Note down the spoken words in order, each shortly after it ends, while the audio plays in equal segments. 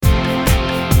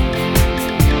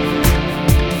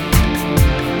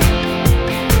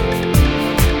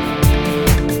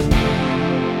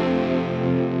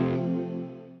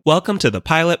Welcome to the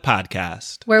Pilot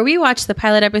Podcast, where we watch the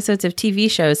pilot episodes of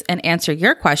TV shows and answer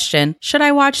your question, should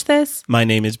I watch this? My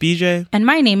name is BJ. And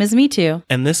my name is Me Too.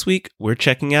 And this week, we're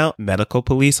checking out Medical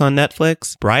Police on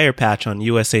Netflix, Briarpatch on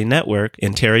USA Network,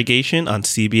 Interrogation on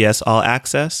CBS All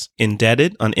Access,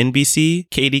 Indebted on NBC,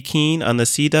 Katy, Keene on the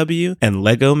CW, and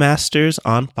Lego Masters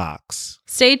on Fox.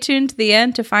 Stay tuned to the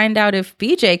end to find out if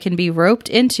BJ can be roped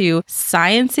into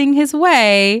sciencing his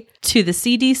way to the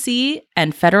CDC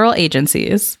and federal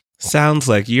agencies. Sounds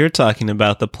like you're talking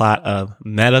about the plot of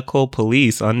Medical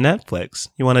Police on Netflix.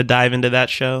 You want to dive into that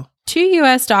show? 2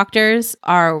 U.S. doctors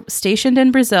are stationed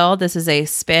in Brazil. This is a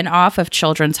spin-off of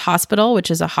Children's Hospital,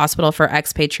 which is a hospital for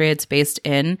expatriates based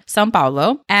in São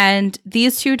Paulo. And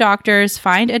these 2 doctors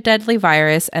find a deadly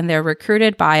virus, and they're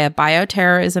recruited by a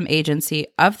bioterrorism agency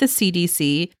of the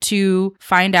CDC to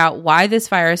find out why this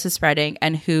virus is spreading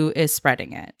and who is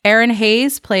spreading it. Aaron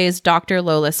Hayes plays Dr.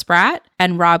 Lola Spratt,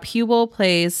 and Rob Hubel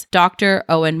plays Dr.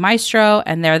 Owen Maestro,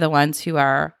 and they're the ones who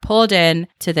are pulled in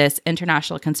to this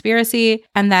international conspiracy.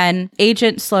 And then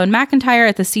Agent Sloan McIntyre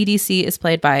at the CDC is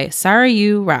played by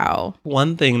Sarayu Rao.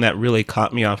 One thing that really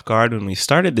caught me off guard when we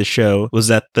started the show was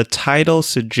that the title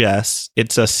suggests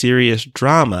it's a serious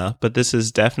drama, but this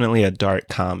is definitely a dark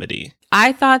comedy.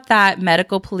 I thought that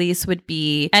Medical Police would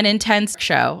be an intense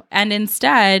show, and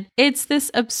instead, it's this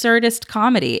absurdist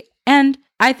comedy. And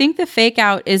I think the fake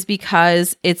out is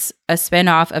because it's a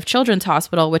spinoff of Children's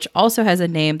Hospital, which also has a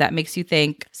name that makes you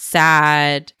think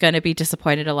sad, gonna be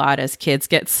disappointed a lot as kids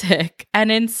get sick.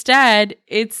 And instead,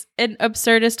 it's an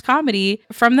absurdist comedy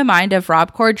from the mind of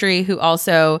Rob Corddry, who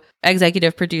also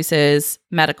executive produces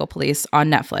Medical Police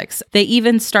on Netflix. They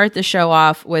even start the show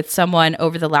off with someone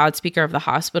over the loudspeaker of the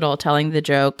hospital telling the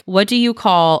joke, "What do you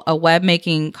call a web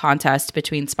making contest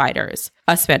between spiders?"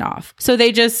 A spinoff. So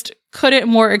they just couldn't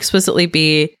more explicitly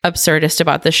be absurdist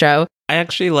about the show. I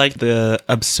actually like the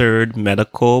absurd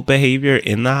medical behavior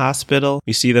in the hospital.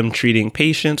 We see them treating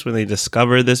patients when they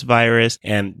discover this virus,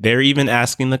 and they're even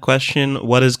asking the question,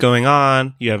 what is going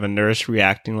on? You have a nurse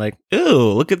reacting like,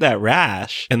 ooh, look at that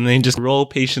rash. And they just roll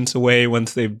patients away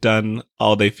once they've done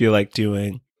all they feel like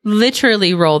doing.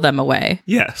 Literally roll them away.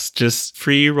 Yes, just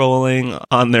free rolling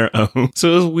on their own.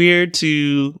 So it was weird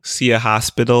to see a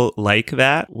hospital like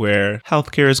that where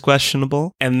healthcare is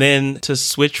questionable. And then to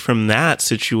switch from that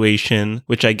situation,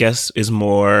 which I guess is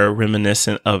more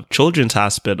reminiscent of Children's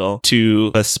Hospital,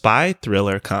 to a spy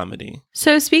thriller comedy.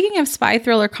 So speaking of spy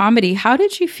thriller comedy, how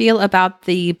did you feel about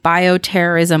the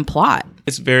bioterrorism plot?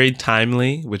 It's very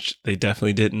timely, which they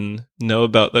definitely didn't know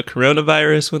about the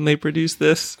coronavirus when they produced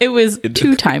this. It was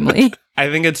too timely. I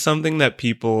think it's something that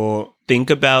people think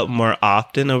about more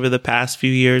often over the past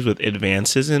few years with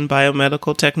advances in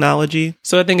biomedical technology.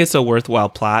 So I think it's a worthwhile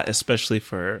plot, especially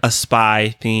for a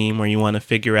spy theme where you want to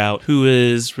figure out who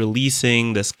is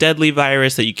releasing this deadly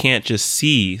virus that you can't just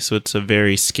see. So it's a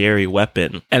very scary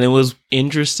weapon. And it was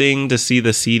interesting to see the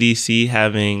CDC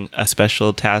having a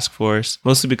special task force,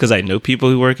 mostly because I know people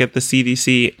who work at the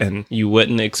CDC and you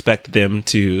wouldn't expect them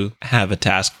to have a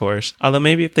task force. Although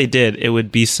maybe if they did, it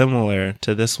would be similar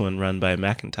to this one run by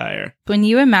McIntyre. When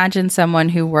you imagine someone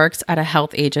who works at a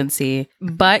health agency,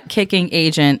 butt-kicking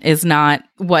agent is not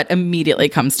what immediately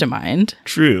comes to mind.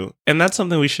 True. And that's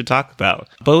something we should talk about.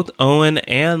 Both Owen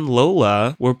and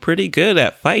Lola were pretty good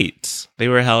at fights. They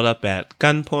were held up at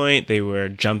gunpoint. They were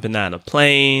jumping out of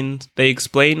planes. They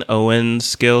explained Owen's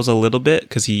skills a little bit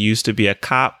because he used to be a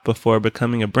cop before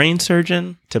becoming a brain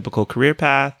surgeon. Typical career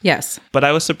path. Yes. But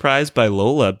I was surprised by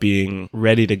Lola being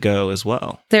ready to go as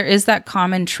well. There is that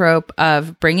common trope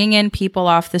of bringing in people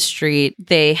off the street.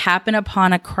 They happen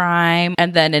upon a crime,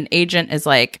 and then an agent is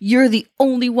like, you're the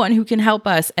only one who can help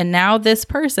us. And now this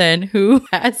person who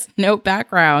has no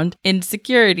background in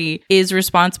security is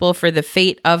responsible for the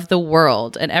fate of the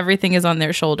world, and everything is on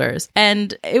their shoulders.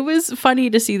 And it was funny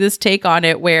to see this take on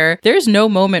it where there's no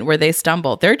moment where they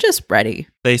stumble. They're just ready.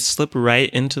 They slip right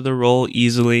into the role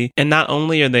easily. And not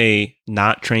only are they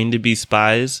not trained to be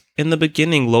spies, in the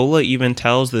beginning, Lola even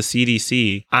tells the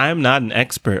CDC, I'm not an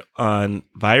expert on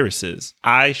viruses.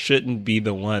 I shouldn't be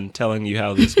the one telling you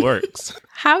how this works.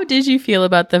 How did you feel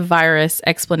about the virus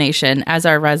explanation as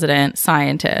our resident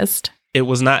scientist? It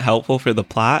was not helpful for the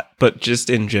plot, but just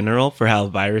in general for how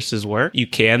viruses work. You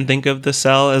can think of the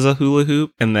cell as a hula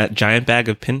hoop and that giant bag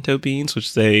of pinto beans,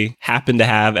 which they happen to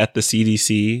have at the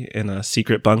CDC in a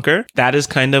secret bunker. That is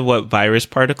kind of what virus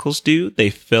particles do. They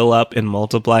fill up and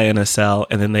multiply in a cell,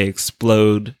 and then they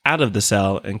explode out of the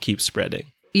cell and keep spreading.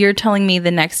 You're telling me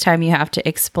the next time you have to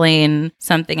explain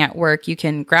something at work, you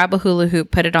can grab a hula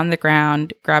hoop, put it on the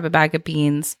ground, grab a bag of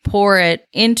beans, pour it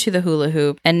into the hula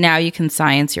hoop, and now you can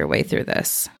science your way through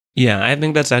this. Yeah, I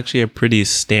think that's actually a pretty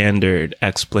standard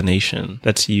explanation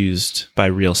that's used by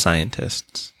real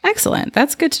scientists. Excellent.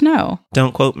 That's good to know.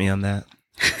 Don't quote me on that.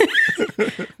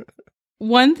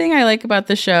 One thing I like about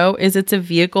the show is it's a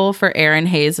vehicle for Erin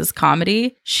Hayes'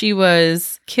 comedy. She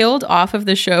was killed off of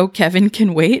the show Kevin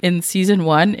Can Wait in season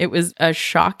 1. It was a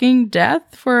shocking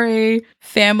death for a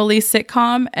family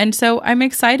sitcom. And so I'm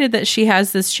excited that she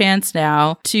has this chance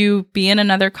now to be in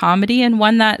another comedy and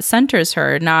one that centers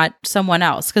her, not someone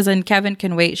else. Because in Kevin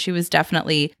Can Wait, she was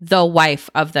definitely the wife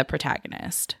of the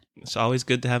protagonist. It's always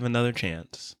good to have another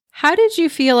chance. How did you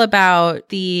feel about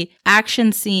the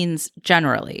action scenes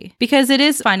generally? Because it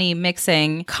is funny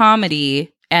mixing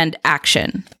comedy and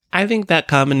action. I think that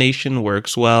combination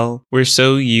works well. We're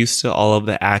so used to all of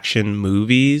the action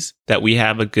movies that we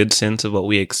have a good sense of what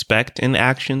we expect in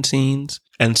action scenes.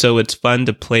 And so it's fun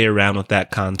to play around with that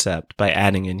concept by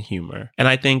adding in humor. And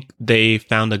I think they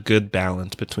found a good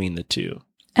balance between the two.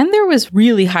 And there was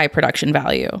really high production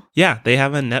value. Yeah, they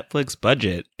have a Netflix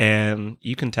budget, and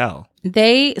you can tell.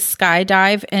 They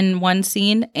skydive in one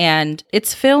scene, and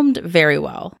it's filmed very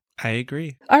well. I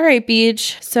agree. All right,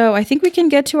 Beach. So I think we can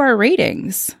get to our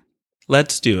ratings.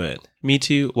 Let's do it. Me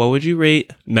too. What would you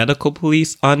rate Medical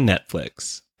Police on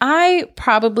Netflix? I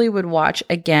probably would watch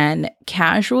again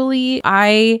casually.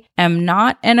 I am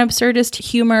not an absurdist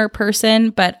humor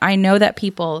person, but I know that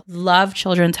people love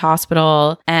Children's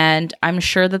Hospital, and I'm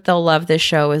sure that they'll love this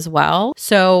show as well.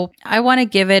 So I want to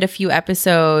give it a few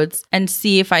episodes and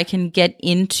see if I can get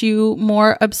into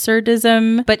more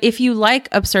absurdism. But if you like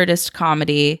absurdist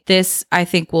comedy, this I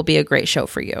think will be a great show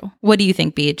for you. What do you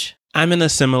think, Beach? I'm in a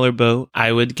similar boat.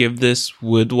 I would give this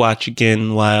would watch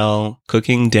again while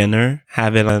cooking dinner,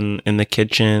 have it on in the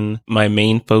kitchen. My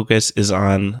main focus is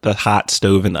on the hot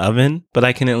stove and oven, but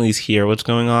I can at least hear what's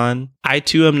going on. I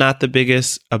too am not the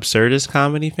biggest absurdist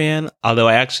comedy fan, although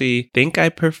I actually think I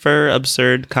prefer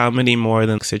absurd comedy more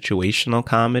than situational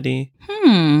comedy.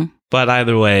 But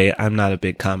either way, I'm not a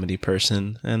big comedy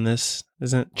person, and this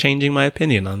isn't changing my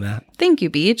opinion on that. Thank you,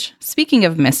 Beach. Speaking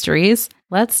of mysteries,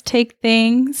 let's take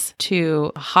things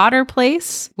to a hotter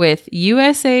place with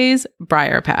USA's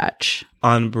Briarpatch.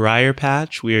 On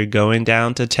Briarpatch, we are going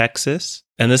down to Texas.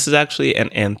 And this is actually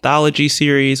an anthology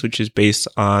series, which is based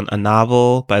on a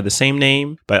novel by the same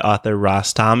name by author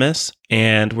Ross Thomas.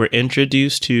 And we're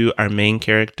introduced to our main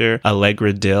character,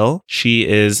 Allegra Dill. She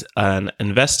is an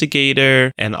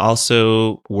investigator and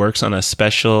also works on a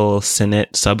special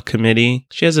Senate subcommittee.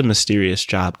 She has a mysterious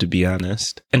job, to be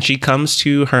honest. And she comes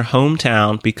to her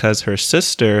hometown because her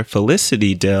sister,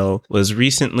 Felicity Dill, was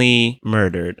recently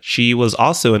murdered. She was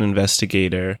also an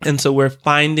investigator. And so we're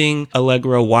finding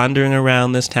Allegra wandering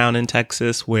around this town in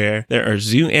Texas where there are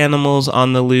zoo animals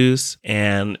on the loose,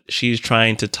 and she's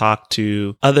trying to talk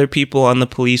to other people on the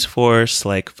police force,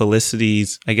 like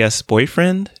Felicity's, I guess,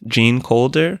 boyfriend, Gene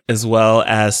Colder, as well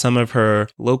as some of her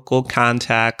local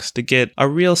contacts to get a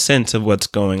real sense of what's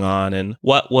going on and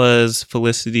what was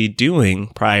Felicity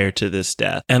doing prior to this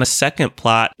death. And a second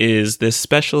plot is this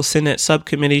special Senate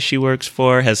subcommittee she works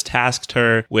for has tasked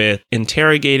her with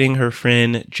interrogating her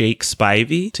friend Jake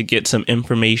Spivey to get some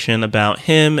information about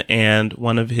him and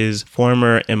one of his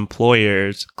former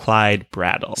employers, Clyde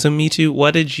Brattle. So Me Too,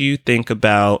 what did you think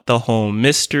about the whole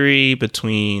mystery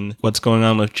between what's going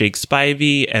on with Jake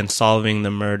Spivey and solving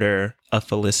the murder of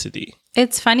Felicity?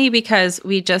 It's funny because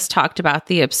we just talked about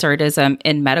the absurdism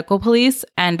in Medical Police,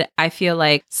 and I feel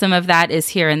like some of that is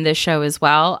here in this show as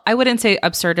well. I wouldn't say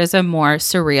absurdism, more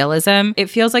surrealism. It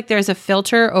feels like there's a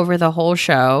filter over the whole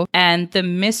show, and the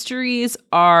mysteries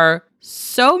are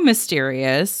so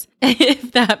mysterious,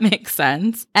 if that makes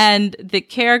sense. And the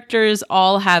characters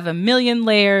all have a million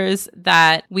layers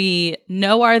that we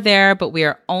know are there, but we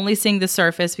are only seeing the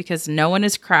surface because no one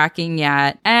is cracking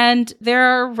yet. And there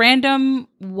are random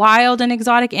wild and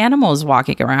exotic animals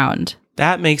walking around.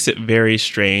 That makes it very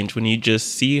strange when you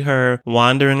just see her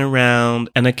wandering around,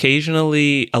 and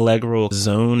occasionally Allegra will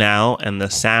zone out and the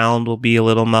sound will be a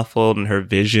little muffled and her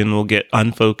vision will get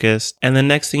unfocused. And the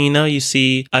next thing you know, you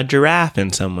see a giraffe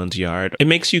in someone's yard. It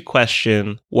makes you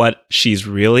question what she's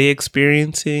really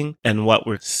experiencing and what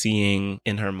we're seeing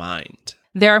in her mind.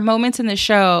 There are moments in the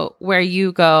show where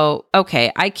you go,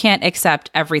 okay, I can't accept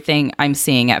everything I'm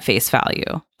seeing at face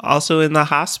value. Also in the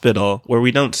hospital, where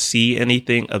we don't see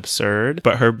anything absurd,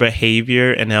 but her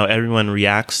behavior and how everyone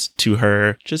reacts to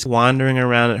her just wandering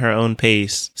around at her own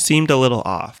pace seemed a little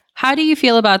off. How do you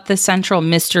feel about the central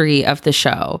mystery of the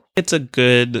show? It's a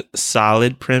good,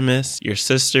 solid premise. Your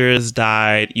sister has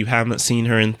died. You haven't seen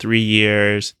her in 3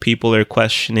 years. People are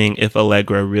questioning if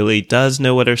Allegra really does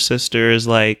know what her sister is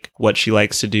like, what she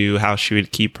likes to do, how she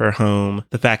would keep her home,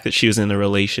 the fact that she was in a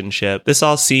relationship. This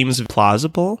all seems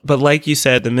plausible. But like you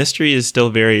said, the mystery is still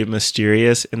very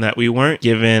mysterious in that we weren't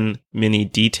given many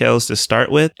details to start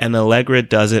with, and Allegra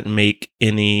doesn't make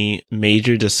any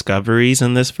major discoveries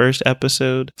in this first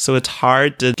episode. So it's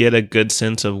hard to get a good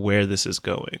sense of where this is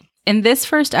going. In this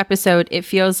first episode, it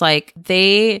feels like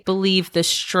they believe the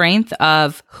strength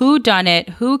of who done it,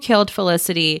 who killed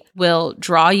Felicity will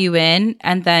draw you in,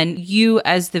 and then you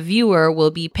as the viewer will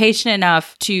be patient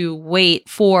enough to wait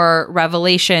for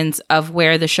revelations of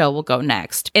where the show will go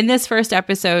next. In this first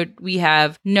episode, we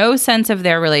have no sense of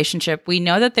their relationship. We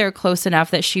know that they're close enough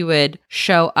that she would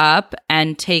show up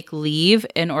and take leave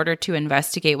in order to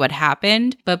investigate what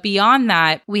happened. But beyond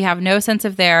that, we have no sense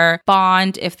of their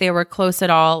bond, if they were close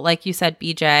at all. Like you said,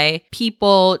 BJ,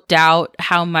 people doubt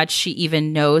how much she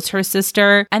even knows her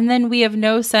sister. And then we have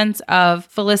no sense of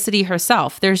Felicity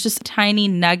herself. There's just tiny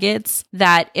nuggets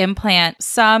that implant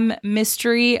some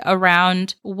mystery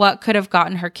around what could have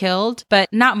gotten her killed, but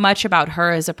not much about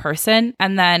her as a person.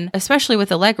 And then, especially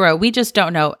with Allegra, we just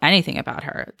don't know anything about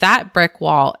her. That brick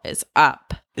wall is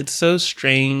up. It's so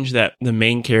strange that the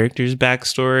main character's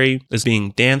backstory is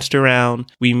being danced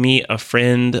around. We meet a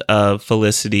friend of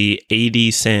Felicity,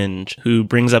 A.D. Singe, who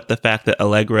brings up the fact that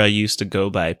Allegra used to go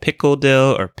by Pickle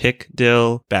Dill or Pick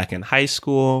Dill back in high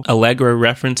school. Allegra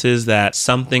references that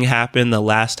something happened the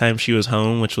last time she was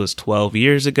home, which was 12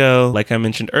 years ago. Like I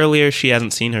mentioned earlier, she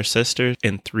hasn't seen her sister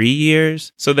in 3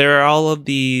 years. So there are all of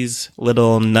these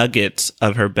little nuggets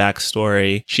of her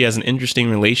backstory. She has an interesting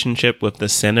relationship with the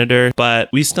senator, but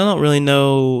we still don't really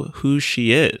know who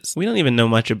she is. We don't even know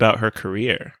much about her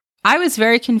career. I was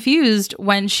very confused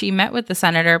when she met with the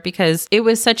senator because it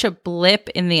was such a blip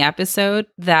in the episode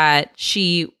that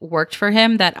she worked for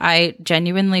him that I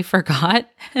genuinely forgot.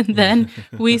 And then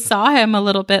we saw him a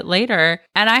little bit later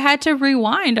and I had to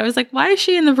rewind. I was like, why is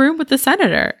she in the room with the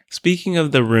senator? Speaking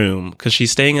of the room, because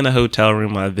she's staying in a hotel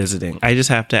room while visiting, I just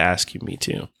have to ask you, Me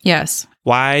Too. Yes.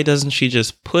 Why doesn't she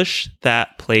just push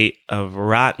that plate of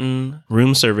rotten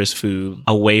room service food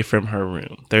away from her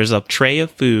room? There's a tray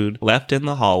of food left in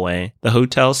the hallway. The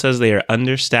hotel says they are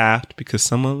understaffed because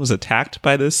someone was attacked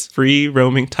by this free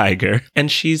roaming tiger. And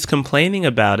she's complaining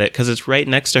about it because it's right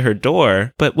next to her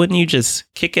door. But wouldn't you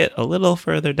just kick it a little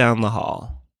further down the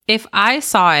hall? If I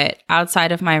saw it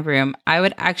outside of my room, I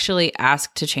would actually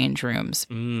ask to change rooms.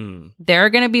 There are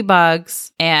going to be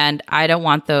bugs, and I don't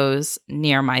want those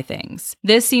near my things.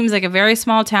 This seems like a very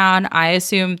small town. I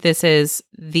assume this is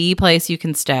the place you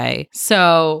can stay.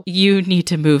 So you need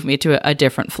to move me to a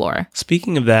different floor.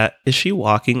 Speaking of that, is she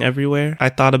walking everywhere? I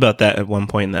thought about that at one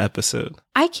point in the episode.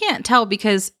 I can't tell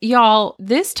because, y'all,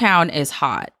 this town is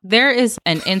hot. There is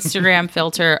an Instagram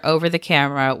filter over the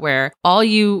camera where all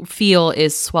you feel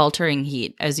is sweltering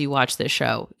heat as you watch this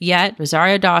show. Yet,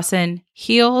 Rosario Dawson,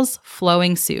 heels,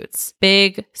 flowing suits,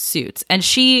 big suits, and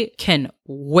she can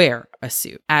wear a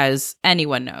suit, as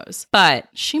anyone knows. But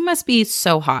she must be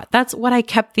so hot. That's what I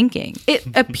kept thinking. It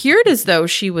appeared as though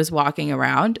she was walking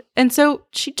around, and so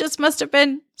she just must have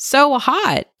been so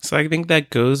hot. So I think that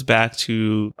goes back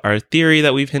to our theory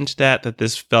that we've hinted at, that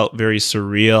this felt very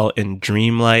surreal and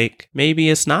dreamlike. Maybe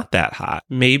it's not that hot.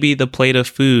 Maybe the plate of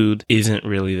food isn't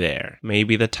really there.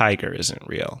 Maybe the tiger isn't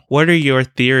real. What are your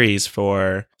theories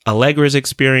for Allegra's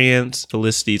experience,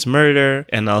 Felicity's murder,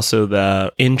 and also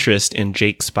the interest in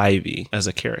Jake Spivey as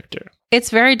a character? It's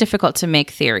very difficult to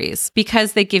make theories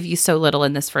because they give you so little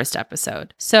in this first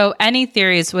episode. So any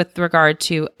theories with regard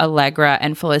to Allegra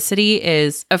and Felicity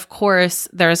is, of course,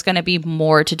 there's going to be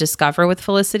more to discover with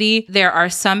Felicity. There are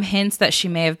some hints that she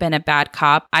may have been a bad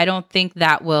cop. I don't think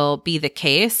that will be the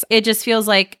case. It just feels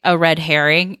like a red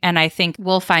herring. And I think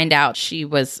we'll find out she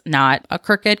was not a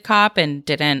crooked cop and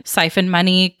didn't siphon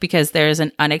money because there's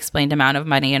an unexplained amount of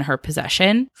money in her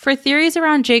possession. For theories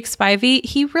around Jake Spivey,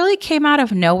 he really came out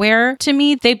of nowhere. To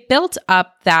me, they built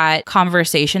up that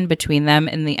conversation between them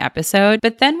in the episode.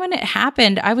 But then when it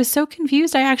happened, I was so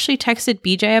confused. I actually texted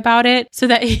BJ about it so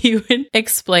that he would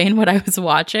explain what I was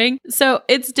watching. So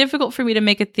it's difficult for me to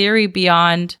make a theory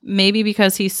beyond maybe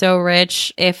because he's so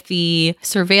rich. If the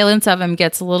surveillance of him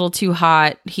gets a little too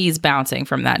hot, he's bouncing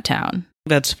from that town.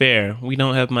 That's fair. We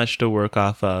don't have much to work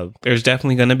off of. There's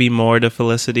definitely going to be more to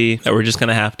Felicity that we're just going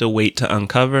to have to wait to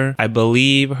uncover. I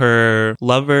believe her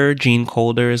lover, Gene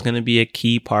Coulter, is going to be a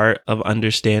key part of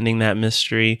understanding that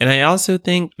mystery. And I also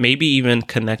think maybe even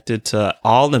connected to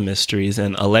all the mysteries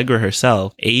and Allegra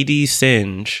herself, A.D.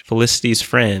 Singe, Felicity's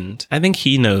friend, I think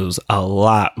he knows a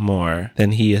lot more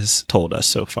than he has told us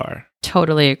so far.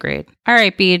 Totally agreed. All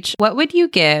right, Beach, what would you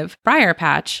give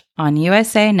Briarpatch on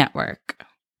USA Network?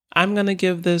 I'm going to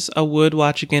give this a would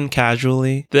watch again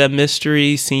casually. The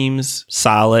mystery seems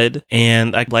solid,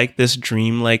 and I like this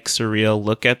dreamlike, surreal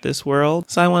look at this world.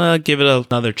 So I want to give it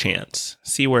another chance,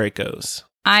 see where it goes.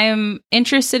 I'm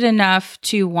interested enough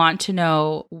to want to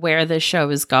know where the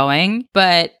show is going,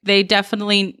 but they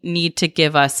definitely need to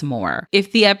give us more.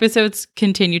 If the episodes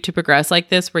continue to progress like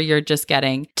this, where you're just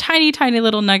getting tiny, tiny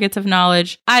little nuggets of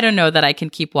knowledge, I don't know that I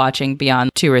can keep watching beyond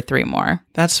 2 or 3 more.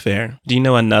 That's fair. Do you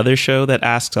know another show that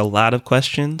asks a lot of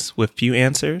questions with few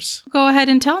answers? Go ahead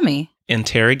and tell me.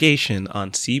 Interrogation on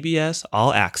CBS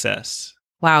All Access.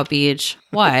 Wow, Beach.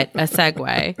 What a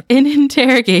segue. In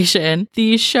Interrogation,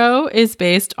 the show is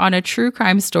based on a true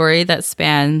crime story that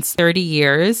spans 30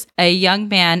 years. A young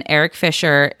man, Eric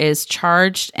Fisher, is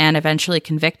charged and eventually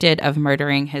convicted of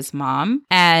murdering his mom.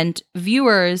 And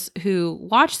viewers who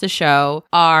watch the show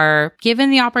are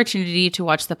given the opportunity to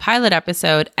watch the pilot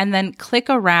episode and then click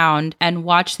around and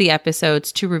watch the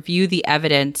episodes to review the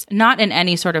evidence, not in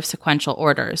any sort of sequential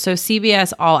order. So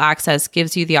CBS All Access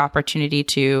gives you the opportunity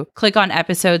to click on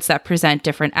episodes that present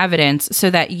different evidence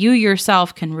so that you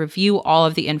yourself can review all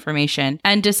of the information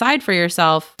and decide for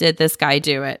yourself, did this guy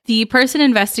do it? The person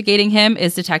investigating him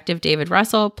is Detective David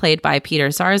Russell, played by Peter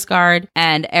Sarsgaard,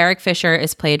 and Eric Fisher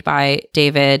is played by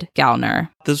David Gallner.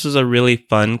 This was a really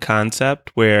fun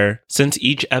concept where, since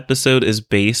each episode is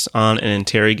based on an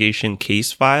interrogation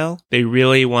case file, they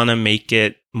really want to make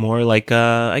it more like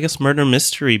a, murder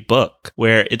mystery book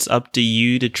where it's up to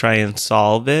you to try and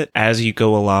solve it as you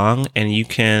go along, and you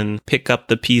can pick up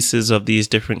the pieces of these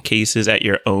different cases at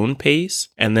your own pace.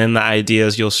 And then the idea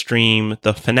is you'll stream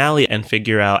the finale and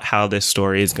figure out how this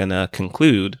story is going to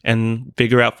conclude and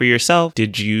figure out for yourself,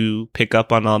 did you pick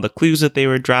up on all the clues that they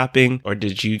were dropping, or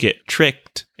did you get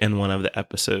tricked in one of the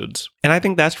episodes? And I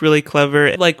think that's really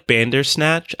clever. Like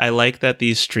Bandersnatch, I like that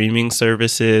these streaming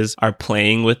services are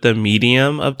playing with the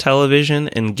medium of television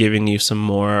and giving you some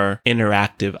more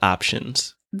interactive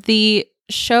options. The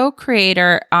show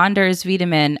creator Anders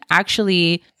Wiedemann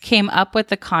actually came up with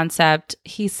the concept.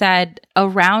 He said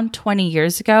around 20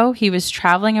 years ago, he was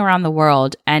traveling around the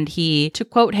world and he, to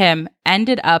quote him,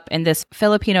 ended up in this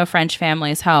Filipino-French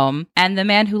family's home. And the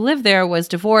man who lived there was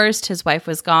divorced, his wife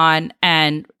was gone,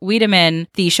 and Wiedemann,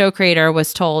 the show creator,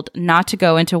 was told not to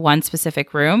go into one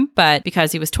specific room, but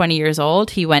because he was 20 years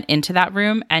old, he went into that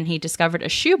room and he discovered a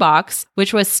shoebox,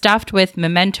 which was stuffed with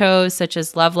mementos such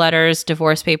as love letters,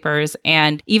 divorce papers,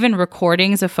 and even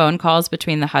recordings of phone calls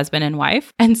between the husband and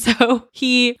wife. And so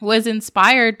he was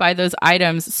inspired by those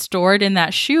items stored in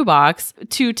that shoebox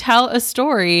to tell a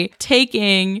story,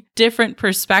 taking different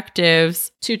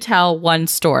perspectives to tell one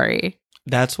story.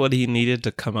 That's what he needed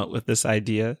to come up with this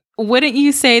idea. Wouldn't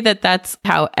you say that that's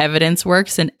how evidence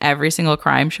works in every single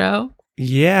crime show?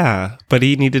 Yeah, but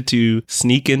he needed to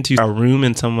sneak into a room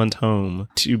in someone's home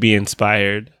to be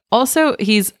inspired. Also,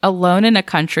 he's alone in a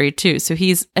country too, so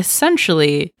he's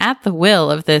essentially at the will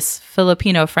of this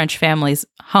Filipino-French family's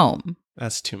home.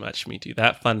 That's too much, me too.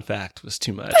 That fun fact was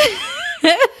too much.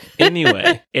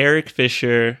 Anyway, Eric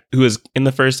Fisher, who was in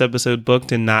the first episode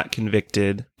booked and not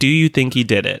convicted, do you think he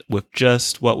did it with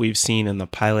just what we've seen in the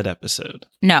pilot episode?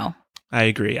 No. I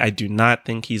agree. I do not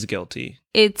think he's guilty.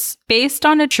 It's based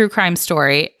on a true crime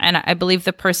story, and I believe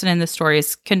the person in the story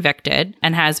is convicted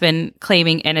and has been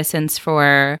claiming innocence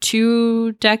for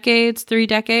 2 decades, 3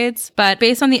 decades. But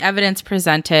based on the evidence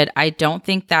presented, I don't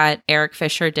think that Eric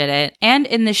Fisher did it. And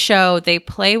in the show, they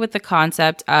play with the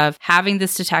concept of having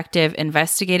this detective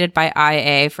investigated by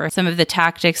IA for some of the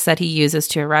tactics that he uses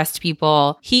to arrest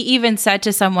people. He even said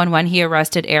to someone when he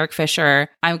arrested Eric Fisher,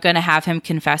 I'm going to have him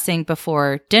confessing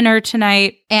before dinner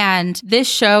tonight. And this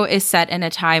show is set in a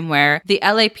time where the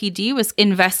LAPD was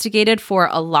investigated for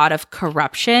a lot of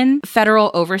corruption.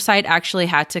 Federal oversight actually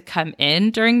had to come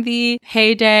in during the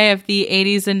heyday of the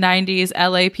 80s and 90s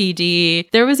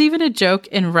LAPD. There was even a joke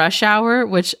in Rush Hour,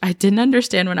 which I didn't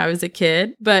understand when I was a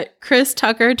kid, but Chris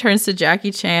Tucker turns to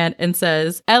Jackie Chan and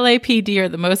says, LAPD are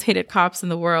the most hated cops in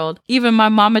the world. Even my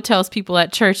mama tells people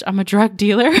at church I'm a drug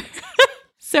dealer.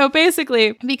 So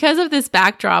basically, because of this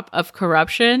backdrop of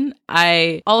corruption,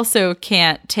 I also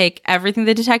can't take everything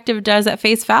the detective does at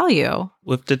face value.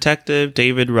 With Detective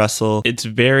David Russell, it's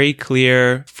very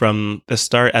clear from the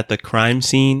start at the crime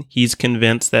scene, he's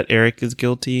convinced that Eric is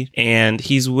guilty, and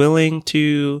he's willing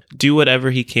to do whatever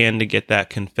he can to get that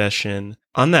confession.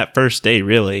 On that first day,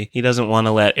 really, he doesn't want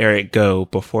to let Eric go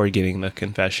before getting the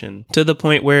confession, to the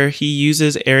point where he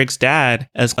uses Eric's dad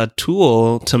as a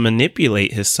tool to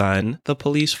manipulate his son. The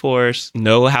police force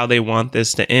know how they want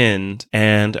this to end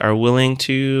and are willing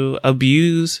to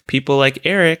abuse people like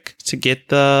Eric to get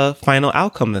the final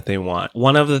outcome that they want.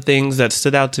 One of the things that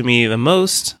stood out to me the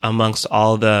most amongst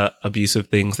all the abusive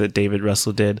things that David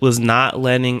Russell did was not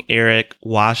letting Eric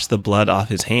wash the blood off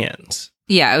his hands.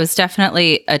 Yeah, it was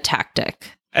definitely a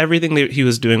tactic. Everything that he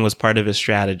was doing was part of his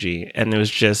strategy, and it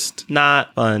was just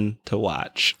not fun to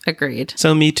watch. Agreed.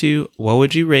 So me too, what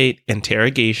would you rate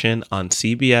Interrogation on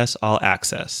CBS All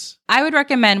Access? I would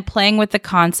recommend playing with the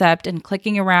concept and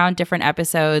clicking around different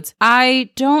episodes. I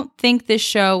don't think this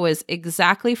show was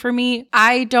exactly for me.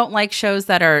 I don't like shows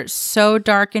that are so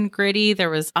dark and gritty. There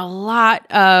was a lot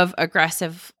of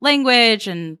aggressive language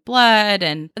and blood,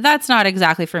 and that's not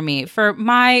exactly for me. For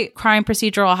my crime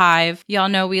procedural hive, y'all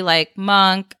know we like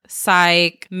Monk,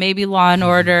 Psych, maybe Law and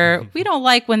Order. We don't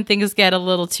like when things get a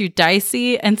little too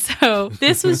dicey. And so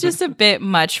this was just a bit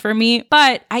much for me,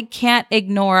 but I can't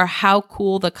ignore how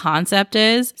cool the concept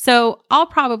is. So I'll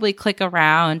probably click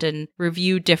around and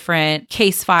review different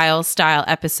case file style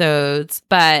episodes,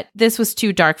 but this was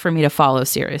too dark for me to follow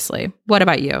seriously. What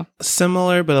about you?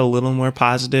 Similar, but a little more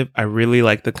positive. I really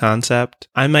like the concept.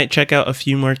 I might check out a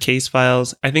few more case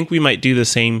files. I think we might do the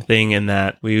same thing in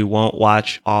that we won't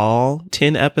watch all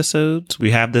 10 episodes.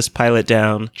 We have this pilot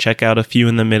down, check out a few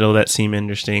in the middle that seem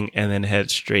interesting, and then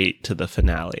head straight to the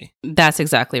finale. That's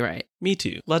exactly right. Me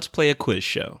too. Let's play a quiz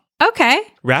show. Okay.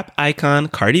 Rap icon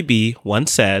Cardi B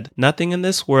once said, "Nothing in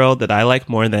this world that I like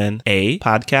more than A,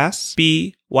 podcasts,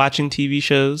 B, watching TV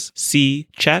shows, C,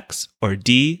 checks, or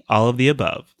D, all of the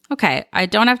above." Okay, I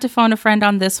don't have to phone a friend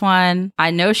on this one.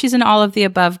 I know she's an all of the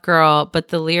above girl, but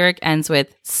the lyric ends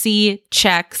with C,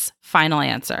 checks, final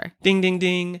answer. Ding, ding,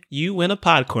 ding. You win a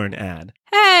Podcorn ad.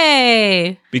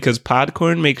 Hey! Because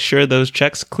Podcorn makes sure those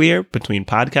checks clear between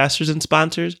podcasters and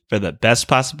sponsors for the best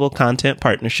possible content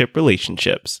partnership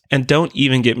relationships. And don't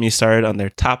even get me started on their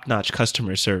top-notch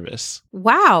customer service.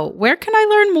 Wow, where can I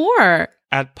learn more?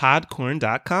 At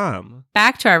podcorn.com.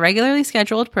 Back to our regularly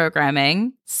scheduled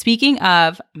programming. Speaking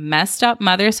of messed up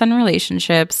mother-son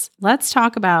relationships, let's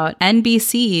talk about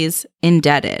NBC's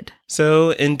Indebted. So,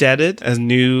 Indebted, a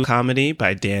new comedy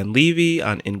by Dan Levy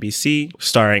on NBC,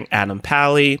 starring Adam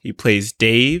Pally. He plays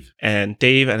Dave and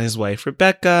his wife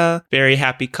Rebecca. Very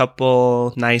happy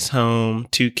couple, nice home,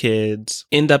 2 kids.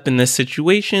 End up in this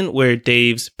situation where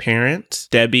Dave's parents,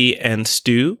 Debbie and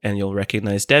Stu, and you'll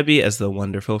recognize Debbie as the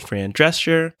wonderful Fran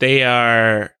Drescher, they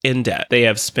are in debt. They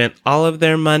have spent all of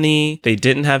their money. They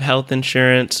didn't have health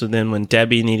insurance, so then when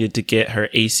Debbie needed to get her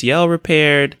ACL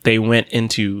repaired, they went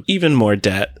into even more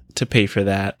debt to pay for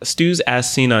that. Stu's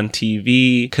as seen on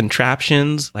TV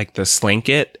contraptions like the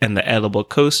Slinket and the edible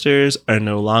coasters are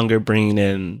no longer bringing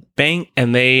in bank,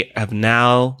 and they have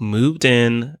now moved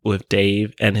in with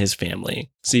Dave and his family.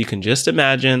 So you can just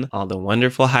imagine all the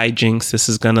wonderful hijinks this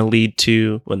is going to lead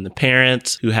to when the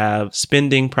parents who have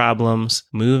spending problems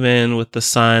move in with the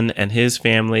son and his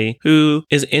family, who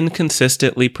is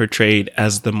inconsistently portrayed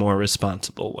as the more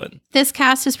responsible one. This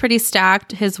cast is pretty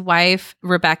stacked. His wife,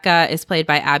 Rebecca, is played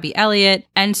by Abby Elliott,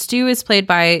 and Stu is played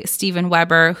by Steven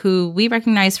Weber, who we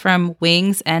recognize from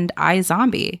Wings and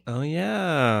iZombie. Oh,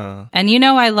 yeah. And you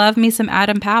know I love me some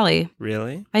Adam Pally.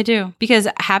 Really? I do. Because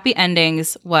Happy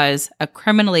Endings was a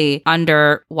criminally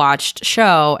underwatched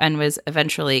show and was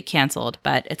eventually canceled,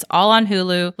 but it's all on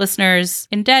Hulu. Listeners,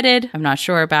 Indebted, I'm not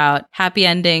sure about. Happy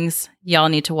Endings, y'all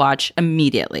need to watch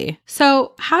immediately.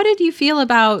 So how did you feel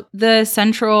about the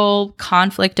central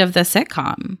conflict of the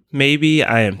sitcom? Maybe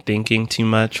I am thinking too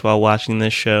much while watching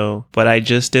this show, but I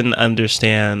just didn't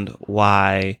understand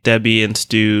why Debbie and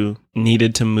Stu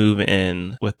needed to move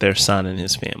in with their son and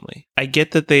his family. I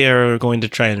get that they are going to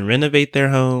try and renovate their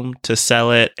home to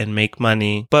sell it and make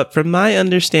money, but from my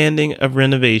understanding of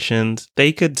renovations,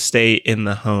 they could stay in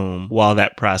the home while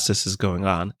that process is going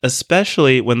on,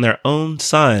 especially when their own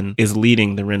son is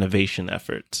leading the renovation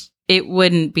efforts. It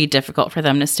wouldn't be difficult for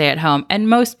them to stay at home. And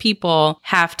most people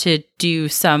have to do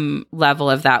some level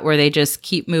of that where they just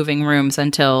keep moving rooms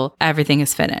until everything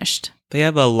is finished. They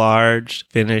have a large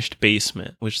finished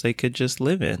basement, which they could just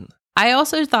live in. I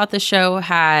also thought the show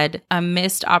had a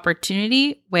missed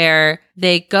opportunity where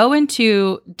they go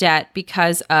into debt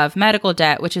because of medical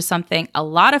debt, which is something a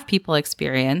lot of people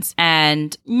experience.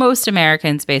 And most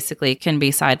Americans basically can be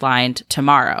sidelined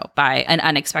tomorrow by an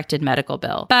unexpected medical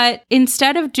bill. But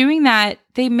instead of doing that,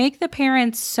 they make the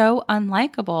parents so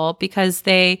unlikable because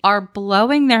they are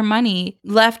blowing their money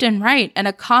left and right. And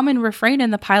a common refrain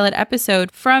in the pilot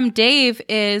episode from Dave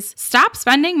is stop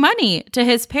spending money to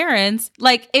his parents.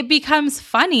 Like, it becomes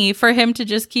funny for him to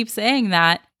just keep saying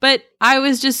that. But I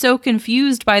was just so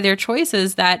confused by their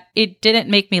choices that it didn't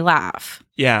make me laugh.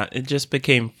 Yeah, it just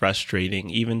became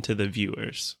frustrating, even to the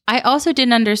viewers. I also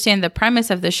didn't understand the premise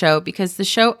of the show because the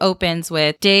show opens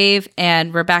with Dave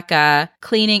and Rebecca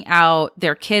cleaning out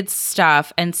their kids'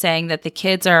 stuff and saying that the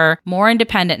kids are more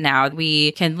independent now.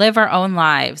 We can live our own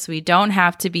lives. We don't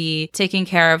have to be taking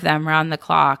care of them around the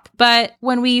clock. But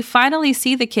when we finally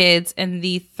see the kids in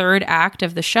the third act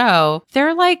of the show,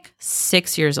 they're like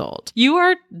 6 years old. You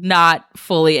are not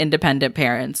fully independent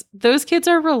parents. Those kids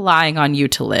are relying on you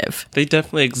to live. They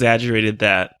definitely exaggerated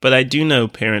that, but I do know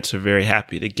parents are very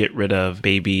happy to get rid of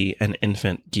baby and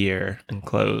infant gear and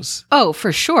clothes. Oh,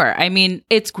 for sure. I mean,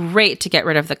 it's great to get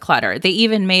rid of the clutter. They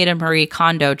even made a Marie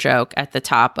Kondo joke at the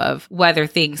top of whether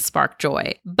things spark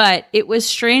joy. But it was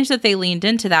strange that they leaned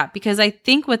into that because I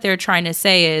think what they're trying to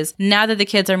say is now that the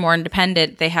kids are more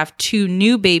independent, they have 2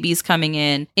 new babies coming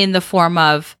in the form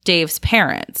of Dave's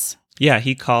parents. Yeah,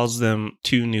 he calls them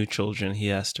 2 new children he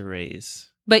has to raise.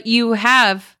 But you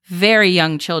have very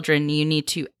young children you need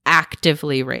to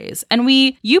actively raise. And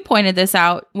you pointed this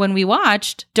out when we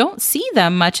watched, don't see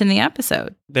them much in the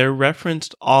episode. They're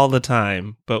referenced all the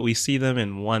time, but we see them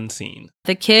in one scene.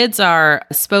 The kids are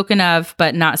spoken of,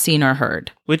 but not seen or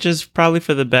heard. Which is probably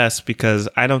for the best because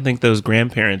I don't think those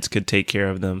grandparents could take care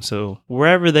of them. So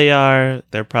wherever they are,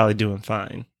 they're probably doing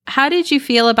fine. How did you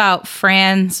feel about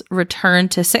Fran's return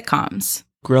to sitcoms?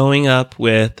 Growing up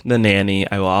with the nanny,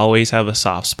 I will always have a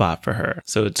soft spot for her.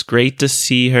 So it's great to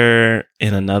see her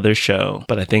in another show,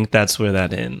 but I think that's where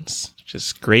that ends.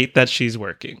 Just great that she's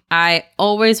working. I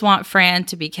always want Fran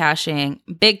to be cashing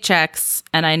big checks,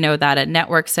 and I know that a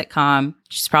network sitcom,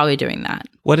 she's probably doing that.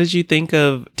 What did you think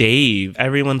of Dave?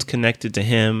 Everyone's connected to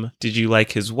him. Did you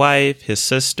like his wife, his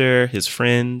sister, his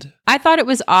friend? I thought it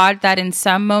was odd that in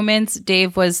some moments,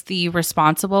 Dave was the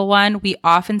responsible one. We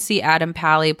often see Adam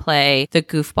Pally play the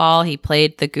goofball. He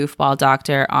played the goofball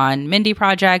doctor on Mindy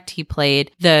Project. He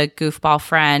played the goofball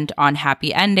friend on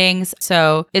Happy Endings.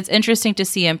 So it's interesting to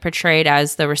see him portrayed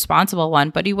as the responsible one,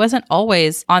 but he wasn't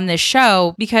always on this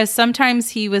show because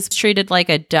sometimes he was treated like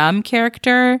a dumb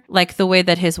character, like the way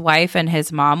that his wife and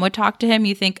his mom would talk to him.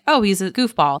 You think, oh, he's a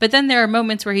goofball. But then there are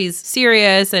moments where he's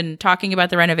serious and talking about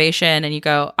the renovation and you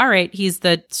go, all right, he's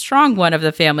the strong one of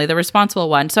the family, the responsible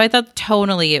one. So I thought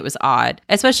tonally it was odd,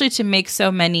 especially to make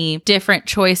so many different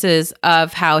choices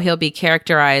of how he'll be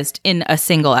characterized in a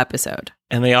single episode.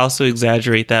 And they also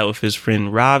exaggerate that with his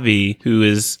friend Ravi, who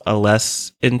is a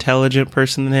less intelligent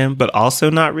person than him, but also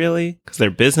not really, because they're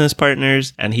business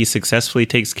partners and he successfully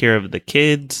takes care of the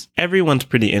kids. Everyone's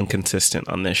pretty inconsistent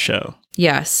on this show.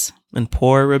 Yes. And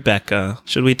poor Rebecca.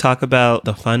 Should we talk about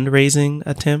the fundraising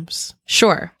attempts?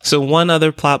 Sure. So one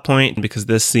other plot point, because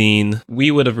this scene, we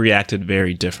would have reacted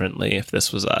very differently if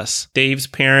this was us. Dave's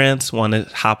parents want to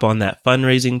hop on that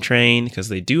fundraising train because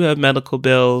they do have medical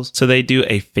bills. So they do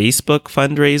a Facebook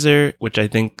fundraiser, which I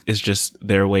think is just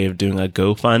their way of doing a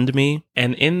GoFundMe.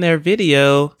 And in their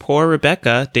video, poor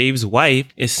Rebecca, Dave's wife,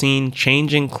 is seen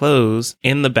changing clothes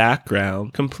in the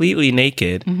background, completely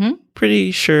naked. Mm-hmm.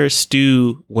 Pretty sure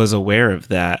Stu was aware of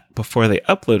that before they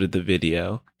uploaded the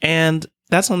video. And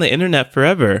that's on the internet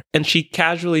forever. And she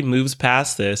casually moves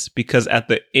past this because at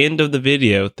the end of the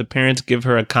video, the parents give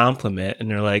her a compliment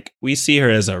and they're like, we see her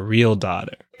as a real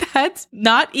daughter. That's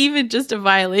not even just a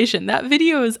violation. That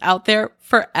video is out there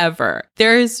forever.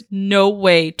 There is no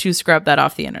way to scrub that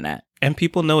off the internet. And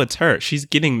people know it's her. She's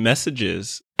getting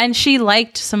messages. And she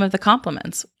liked some of the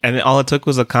compliments. And all it took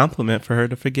was a compliment for her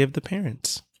to forgive the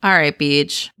parents. All right,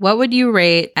 Beach. What would you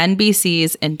rate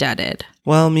NBC's Indebted?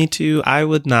 Well, me too. I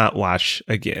would not watch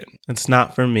again. It's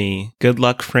not for me. Good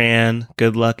luck, Fran.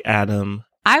 Good luck, Adam.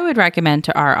 I would recommend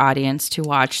to our audience to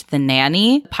watch The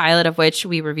Nanny, pilot of which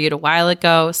we reviewed a while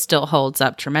ago, still holds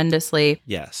up tremendously.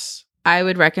 Yes. I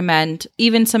would recommend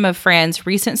even some of Fran's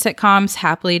recent sitcoms,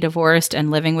 Happily Divorced and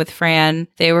Living with Fran.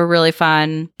 They were really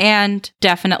fun and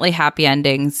definitely Happy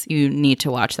Endings. You need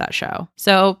to watch that show.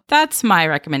 So that's my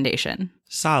recommendation.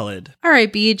 Solid. All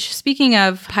right, Beach. Speaking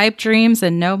of pipe dreams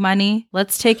and no money,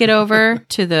 let's take it over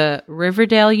to the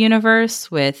Riverdale universe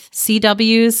with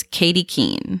CW's Katy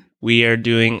Keene. we are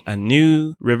doing a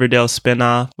new Riverdale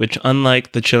spinoff, which,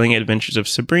 unlike The Chilling Adventures of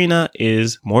Sabrina,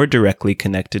 is more directly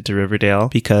connected to Riverdale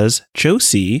because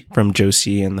Josie from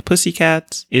Josie and the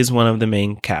Pussycats is one of the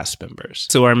main cast members.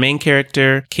 So our main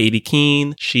character, Katy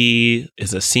Keene, she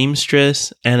is a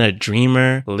seamstress and a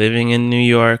dreamer living in New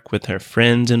York with her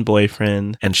friends and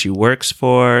boyfriend, and she works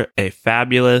for a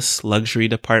fabulous luxury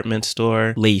department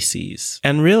store, Lacey's.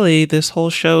 And really, this whole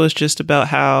show is just about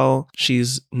how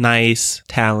she's nice,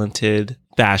 talented,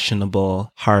 fashionable,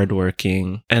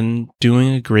 hardworking, and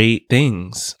doing great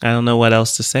things. I don't know what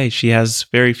else to say. She has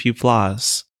very few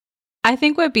flaws. I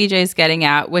think what BJ's getting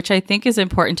at, which I think is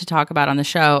important to talk about on the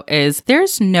show, is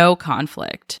there's no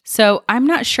conflict. So I'm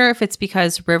not sure if it's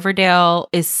because Riverdale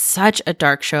is such a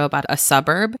dark show about a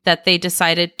suburb that they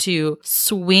decided to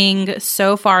swing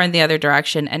so far in the other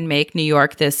direction and make New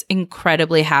York this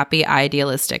incredibly happy,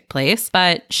 idealistic place.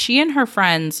 But she and her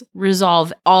friends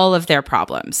resolve all of their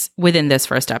problems within this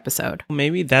first episode.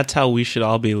 Maybe that's how we should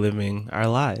all be living our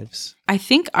lives. I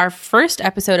think our first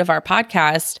episode of our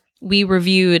podcast, we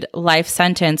reviewed Life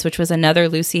Sentence, which was another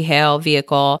Lucy Hale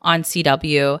vehicle on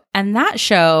CW. And that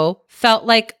show felt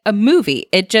like a movie.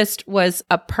 It just was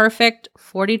a perfect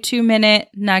 42-minute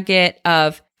nugget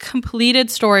of completed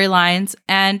storylines.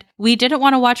 And we didn't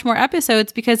want to watch more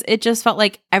episodes because it just felt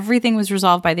like everything was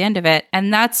resolved by the end of it.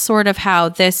 And that's sort of how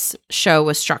this show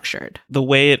was structured. The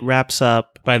way it wraps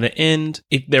up by the end,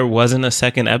 if there wasn't a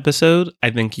second episode,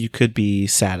 I think you could be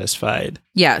satisfied.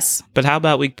 Yes. But how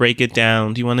about we break it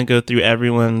down? Do you want to go through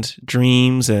everyone's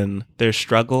dreams and their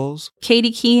struggles?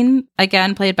 Katy Keene,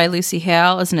 again played by Lucy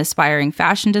Hale, is an aspiring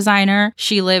fashion designer.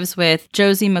 She lives with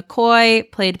Josie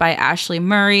McCoy, played by Ashley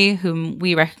Murray, whom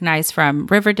we recognize from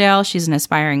Riverdale. She's an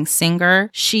aspiring singer.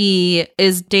 She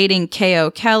is dating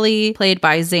K.O. Kelly, played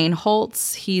by Zane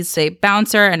Holtz. He's a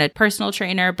bouncer and a personal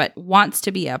trainer, but wants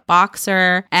to be a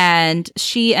boxer. And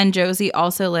she and Josie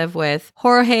also live with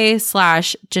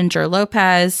Jorge/Ginger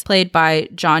Lopez, played by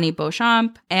Johnny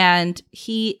Beauchamp, and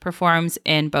he performs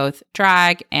in both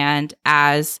drag and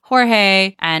as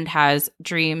Jorge and has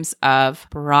dreams of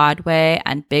Broadway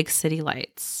and big city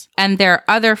lights. And their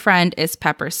other friend is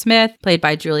Pepper Smith, played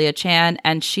by Julia Chan,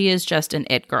 and she is just an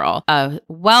it girl, a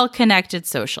well-connected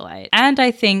socialite. And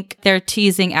I think they're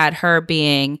teasing at her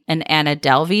being an Anna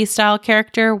Delvey style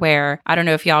character, where, I don't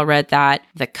know if y'all read that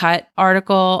The Cut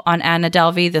article on Anna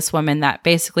Delvey, this woman that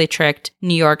basically tricked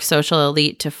New York social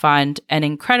elite to fund an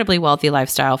incredibly wealthy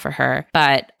lifestyle for her.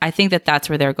 But I think that that's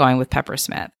where they're going with Pepper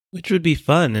Smith. Which would be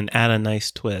fun and add a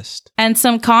nice twist. And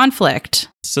some conflict.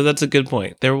 So that's a good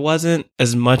point. There wasn't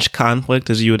as much conflict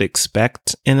as you would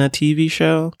expect in a TV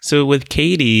show. So with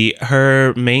Katy,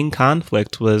 her main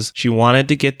conflict was she wanted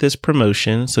to get this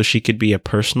promotion so she could be a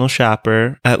personal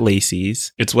shopper at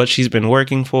Lacey's. It's what she's been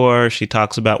working for. She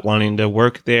talks about wanting to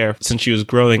work there since she was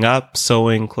growing up,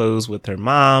 sewing clothes with her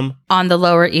mom. On the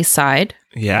Lower East Side.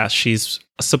 Yeah, she's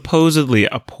supposedly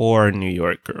a poor New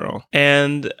York girl.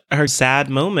 And her sad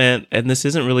moment, and this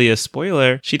isn't really a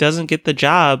spoiler, she doesn't get the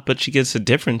job, but she gets a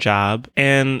different job.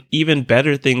 And even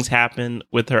better things happen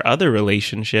with her other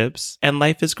relationships, and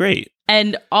life is great.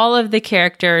 And all of the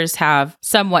characters have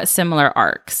somewhat similar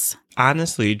arcs.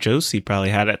 Honestly, Josie probably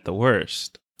had it the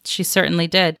worst. She certainly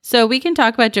did. So we can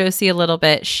talk about Josie a little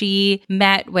bit. She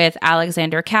met with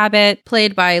Alexander Cabot,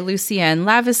 played by Lucien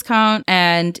Laviscount,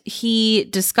 and he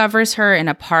discovers her in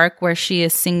a park where she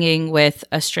is singing with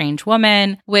a strange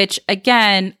woman, which,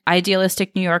 again,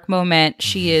 idealistic New York moment.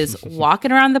 She is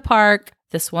walking around the park.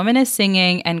 This woman is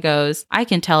singing and goes, "I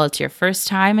can tell it's your first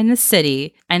time in the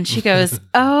city." And she goes,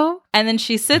 "Oh." And then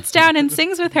she sits down and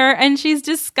sings with her, and she's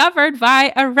discovered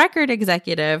by a record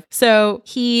executive. So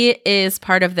he is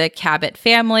part of the Cabot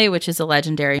family, which is a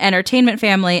legendary entertainment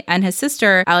family. And his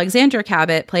sister, Alexandra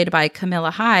Cabot, played by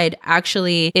Camilla Hyde,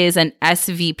 actually is an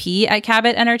SVP at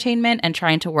Cabot Entertainment and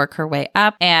trying to work her way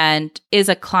up, and is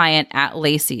a client at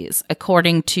Lacey's.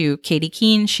 According to Katy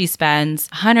Keene, she spends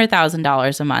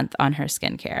 $100,000 a month on her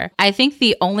skincare. I think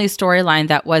the only storyline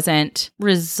that wasn't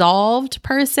resolved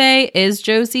per se is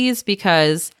Josie's,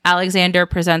 because Alexander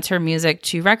presents her music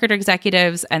to record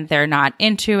executives and they're not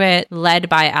into it, led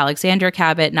by Alexander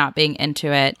Cabot not being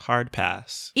into it. Hard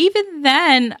pass. Even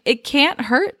then, it can't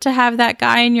hurt to have that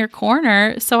guy in your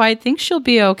corner, so I think she'll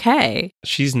be okay.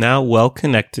 She's now well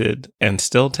connected and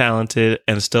still talented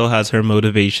and still has her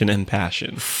motivation and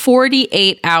passion.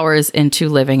 48 hours into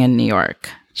living in New York.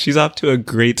 She's off to a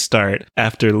great start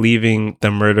after leaving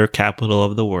the murder capital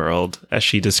of the world, as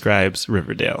she describes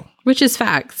Riverdale. Which is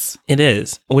facts. It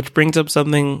is. Which brings up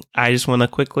something I just want to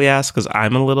quickly ask because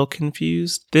I'm a little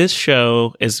confused. This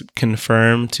show is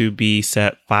confirmed to be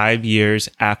set 5 years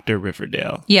after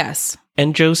Riverdale. Yes.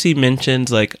 And Josie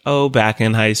mentions like, oh, back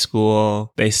in high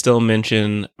school, they still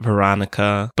mention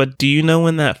Veronica. But do you know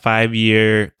when that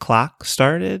 5-year clock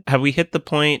started? Have we hit the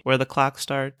point where the clock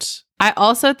starts? I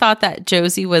also thought that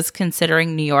Josie was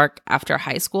considering New York after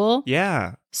high school.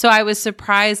 Yeah. So I was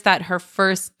surprised that her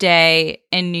first day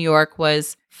in New York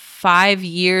was 5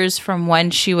 years from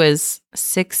when she was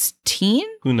 16?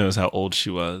 Who knows how old she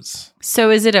was?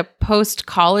 So is it a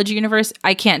post-college universe?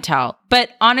 I can't tell. But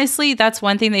honestly, that's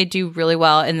one thing they do really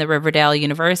well in the Riverdale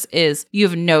universe is you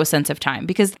have no sense of time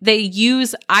because they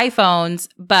use iPhones,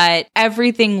 but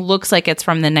everything looks like it's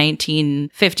from the 1950s,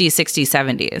 60s,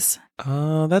 70s.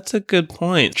 Oh, that's a good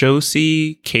point.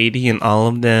 Josie, Katy, and all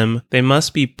of them, they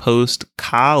must be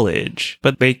post-college,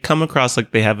 but they come across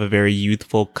like they have a very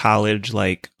youthful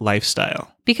college-like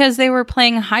lifestyle. Because they were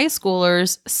playing high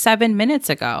schoolers 7 minutes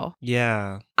ago.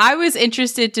 Yeah. I was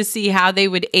interested to see how they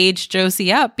would age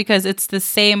Josie up because it's the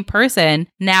same person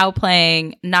now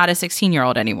playing not a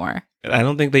 16-year-old anymore. I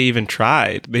don't think they even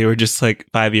tried. They were just like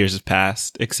 5 years has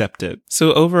passed, accept it.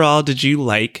 So overall, did you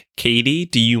like Katy?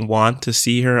 Do you want to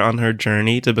see her on her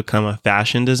journey to become a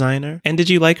fashion designer? And did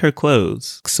you like her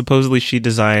clothes? Supposedly she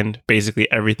designed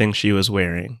basically everything she was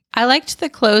wearing. I liked the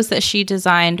clothes that she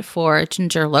designed for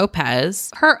Ginger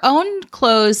Lopez. Her own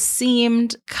clothes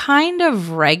seemed kind of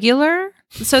regular.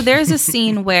 So there's a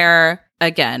scene where,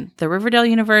 again, the Riverdale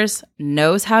universe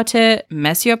knows how to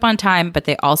mess you up on time, but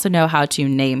they also know how to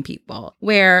name people.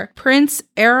 Where Prince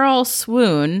Errol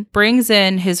Swoon brings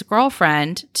in his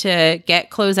girlfriend to get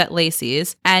clothes at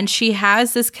Lacey's, and she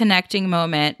has this connecting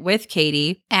moment with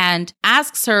Katy and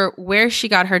asks her where she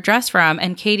got her dress from,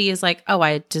 and Katy is like, oh,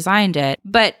 I designed it.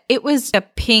 But it was a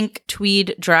pink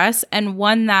tweed dress, and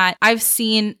one that I've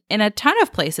seen in a ton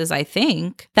of places, I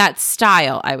think. That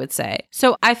style, I would say.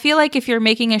 So I feel like if you're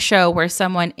making a show where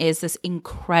someone is this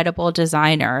incredible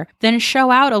designer, then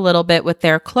show out a little bit with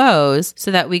their clothes so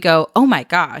that we go, oh my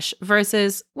gosh,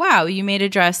 versus, wow, you made a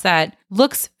dress that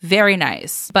looks very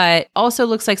nice, but also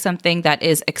looks like something that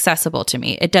is accessible to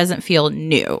me. It doesn't feel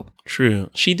new. True.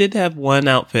 She did have one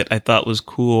outfit I thought was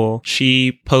cool.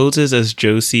 She poses as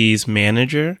Josie's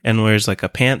manager and wears like a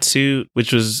pantsuit,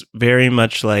 which was very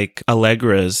much like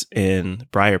Allegra's in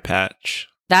Briarpatch.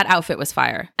 That outfit was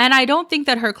fire. And I don't think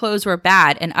that her clothes were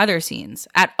bad in other scenes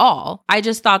at all. I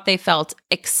just thought they felt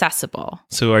accessible.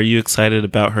 So are you excited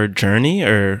about her journey,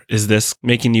 or is this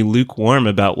making you lukewarm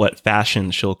about what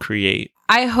fashion she'll create?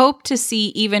 I hope to see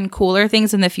even cooler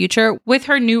things in the future. With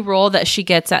her new role that she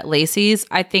gets at Lacey's,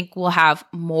 I think we'll have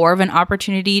more of an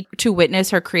opportunity to witness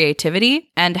her creativity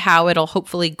and how it'll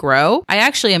hopefully grow. I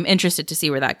actually am interested to see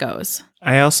where that goes.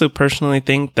 I also personally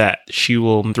think that she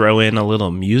will throw in a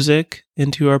little music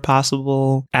into her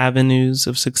possible avenues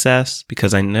of success,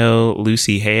 because I know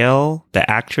Lucy Hale, the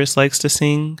actress, likes to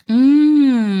sing.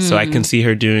 So I can see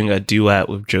her doing a duet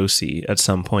with Josie at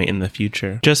some point in the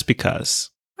future, just because.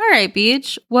 All right,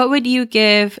 Beach, what would you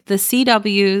give the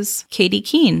CW's Katy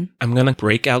Keene? I'm going to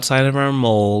break outside of our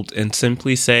mold and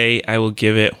simply say I will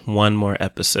give it one more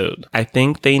episode. I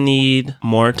think they need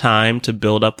more time to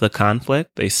build up the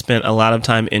conflict. They spent a lot of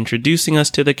time introducing us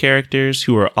to the characters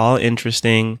who are all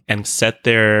interesting and set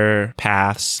their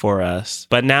paths for us.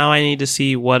 But now I need to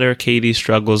see what are Katy's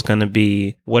struggles going to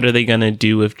be. What are they going to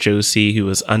do with Josie, who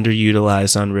was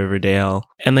underutilized on Riverdale?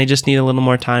 And they just need a little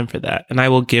more time for that. And I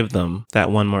will give them that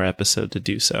one more episode to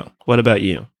do so. What about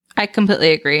you? I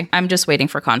completely agree. I'm just waiting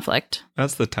for conflict.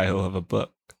 That's the title of a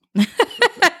book.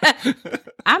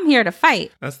 I'm here to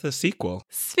fight. That's the sequel.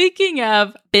 Speaking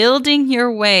of building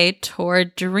your way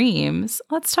toward dreams,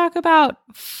 let's talk about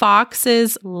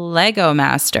Fox's Lego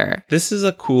Master. This is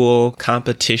a cool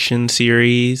competition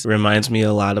series. Reminds me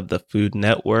a lot of the Food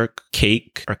Network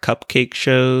cake or cupcake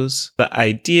shows. The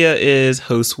idea is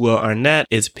host Will Arnett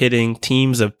is pitting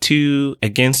teams of 2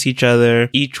 against each other.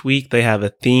 Each week they have a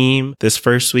theme. This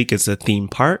first week is a theme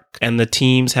park, and the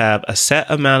teams have a set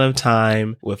amount of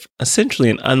time with essentially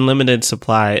an unlimited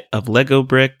supply of Lego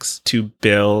bricks to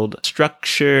build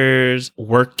structures,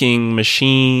 working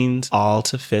machines, all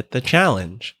to fit the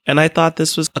challenge. And I thought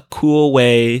this was a cool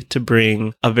way to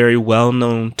bring a very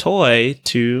well-known toy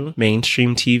to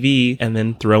mainstream TV and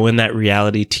then throw in that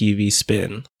reality TV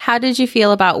spin. How did you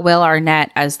feel about Will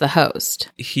Arnett as the host?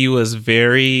 He was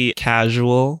very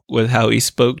casual with how he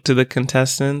spoke to the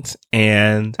contestants,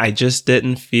 and I just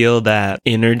didn't feel that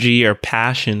energy or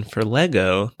passion for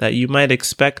Lego that you might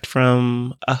expect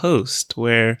from a host,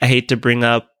 where I hate to bring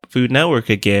up Food Network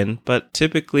again, but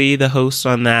typically the hosts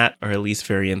on that are at least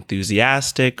very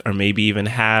enthusiastic or maybe even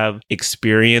have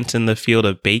experience in the field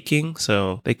of baking,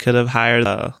 so they could have hired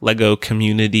a Lego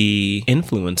community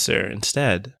influencer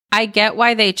instead. I get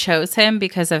why they chose him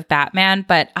because of Batman,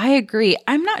 but I agree.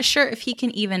 I'm not sure if he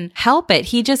can even help it.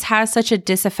 He just has such a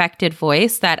disaffected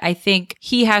voice that I think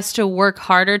he has to work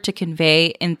harder to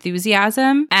convey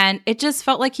enthusiasm. And it just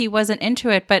felt like he wasn't into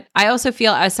it. But I also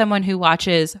feel, as someone who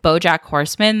watches BoJack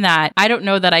Horseman, that I don't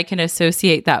know that I can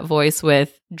associate that voice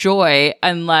with joy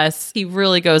unless he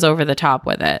really goes over the top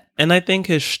with it. And I think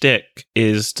his shtick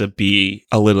is to be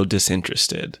a little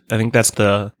disinterested. I think that's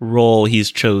the role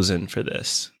he's chosen for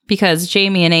this. Because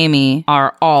Jamie and Amy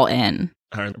are all in.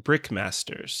 Are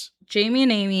brickmasters. Jamie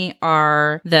and Amy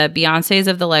are the Beyoncés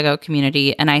of the Lego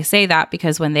community. And I say that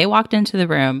because when they walked into the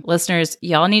room, listeners,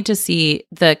 y'all need to see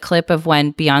the clip of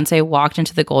when Beyonce walked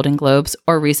into the Golden Globes,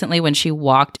 or recently when she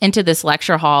walked into this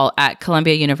lecture hall at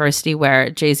Columbia University where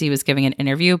Jay-Z was giving an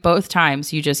interview. Both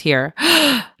times you just hear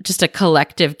just a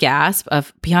collective gasp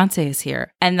of Beyonce is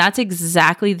here. And that's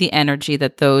exactly the energy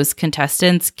that those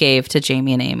contestants gave to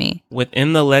Jamie and Amy.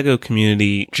 Within the Lego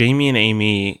community, Jamie and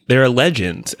Amy, they're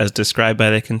legends as described by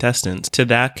the contestants. To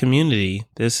that community,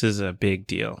 this is a big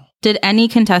deal. Did any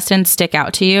contestants stick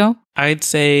out to you? I'd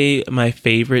say my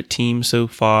favorite team so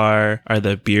far are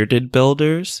the Bearded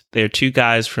Builders. They're two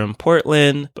guys from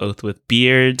Portland, both with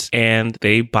beards, and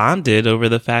they bonded over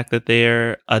the fact that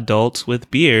they're adults with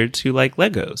beards who like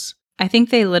Legos. I think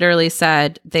they literally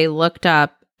said they looked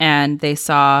up and they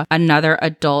saw another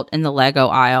adult in the Lego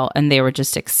aisle, and they were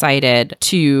just excited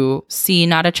to see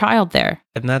not a child there.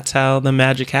 And that's how the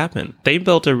magic happened. They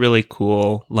built a really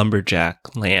cool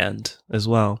lumberjack land as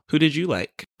well. Who did you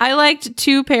like? I liked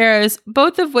two pairs,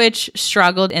 both of which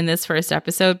struggled in this first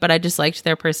episode, but I just liked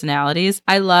their personalities.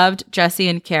 I loved Jesse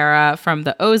and Kara from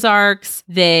the Ozarks.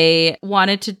 They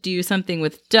wanted to do something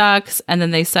with ducks, and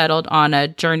then they settled on a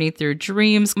Journey Through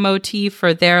Dreams motif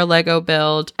for their Lego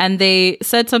build. And they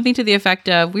said something to the effect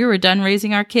of, we were done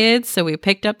raising our kids, so we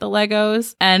picked up the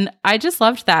Legos. And I just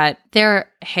loved that. Their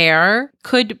hair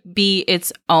could be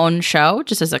its own show,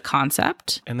 just as a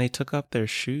concept. And they took off their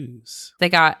shoes. They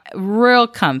got real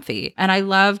comfy. And I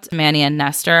loved Manny and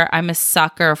Nestor. I'm a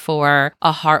sucker for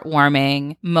a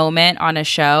heartwarming moment on a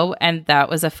show. And that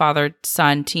was a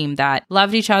father-son team that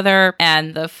loved each other.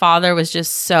 And the father was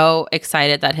just so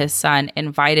excited that his son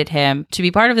invited him to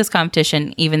be part of this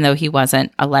competition, even though he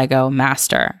wasn't a Lego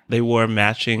master. They wore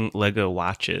matching Lego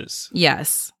watches.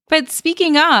 Yes. But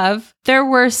speaking of, there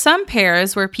were some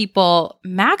pairs where people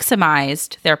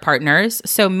maximized their partners,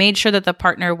 so made sure that the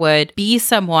partner would be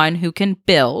someone who can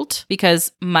build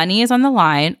because money is on the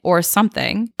line or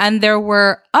something. And there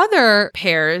were other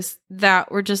pairs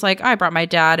that were just like, I brought my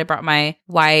dad, I brought my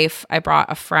wife, I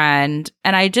brought a friend,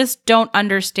 and I just don't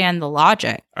understand the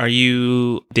logic. Are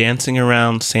you dancing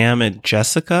around Sam and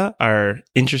Jessica, our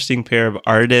interesting pair of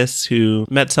artists who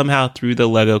met somehow through the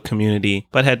Lego community,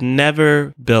 but had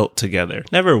never built together,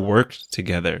 never worked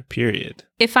together, period?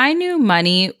 If I knew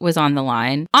money was on the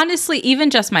line, honestly, even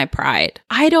just my pride,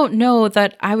 I don't know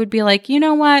that I would be like, you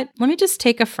know what? Let me just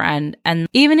take a friend. And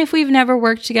even if we've never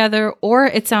worked together, or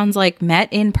it sounds like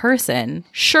met in person,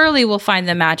 surely we'll find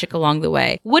the magic along the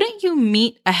way. Wouldn't you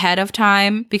meet ahead of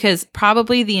time? Because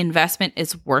probably the investment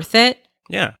is worth it.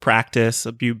 Yeah. Practice,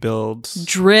 a few builds.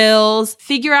 Drills,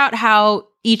 figure out how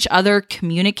each other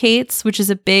communicates, which is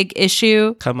a big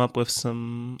issue. Come up with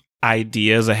some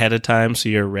ideas ahead of time so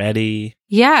you're ready.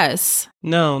 Yes.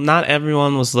 No, not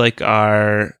everyone was like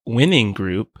our winning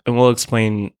group. And we'll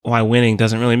explain why winning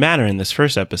doesn't really matter in this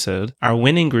first episode. Our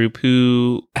winning group,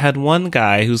 who had one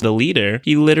guy who's the leader,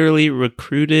 he literally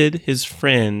recruited his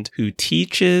friend who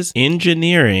teaches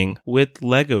engineering with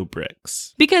Lego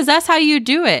bricks. Because that's how you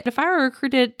do it. If I were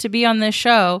recruited to be on this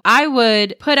show, I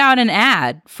would put out an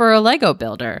ad for a Lego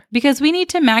builder because we need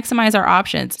to maximize our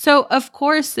options. So, of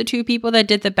course, the two people that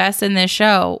did the best in this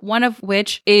show, one of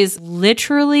which is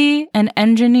literally an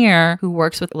engineer who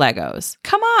works with Legos.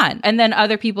 Come on. And then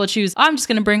other people choose, I'm just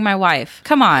going to bring my wife.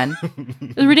 Come on.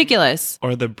 It's ridiculous.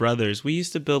 Or the brothers. We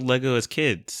used to build Lego as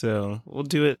kids, so we'll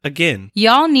do it again.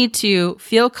 Y'all need to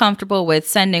feel comfortable with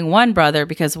sending one brother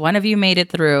because one of you made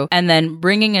it through, and then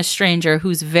bringing a stranger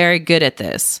who's very good at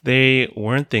this. They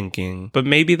weren't thinking, but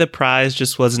maybe the prize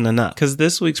just wasn't enough, because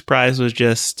this week's prize was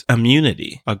just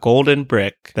immunity, a golden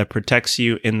brick that protects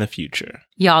you in the future.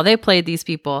 Y'all, they played these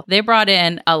people. They brought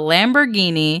in a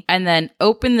Lamborghini and then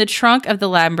opened the trunk of the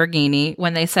Lamborghini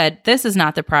when they said, this is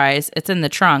not the prize, it's in the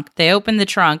trunk. They open the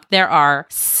trunk. There are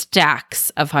stacks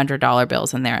of $100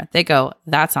 bills in there. They go,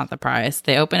 that's not the prize.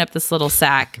 They open up this little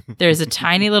sack. There's a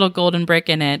tiny little golden brick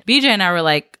in it. BJ and I were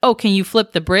like, oh, can you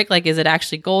flip the brick? Like, is it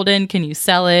actually golden? Can you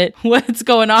sell it? What's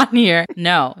going on here?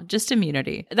 No, just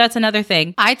immunity. That's another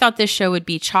thing. I thought this show would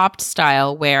be Chopped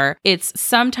style, where it's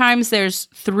sometimes there's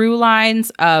through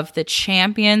lines of the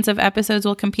champions of episodes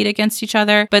will compete against each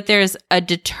other, but there's a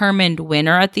determined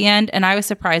winner at the end. And I was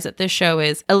surprised that this show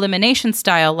is elimination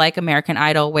style, like American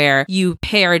Idol, where you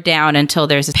pare down until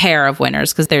there's a pair of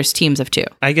winners because there's teams of two.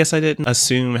 I guess I didn't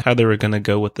assume how they were going to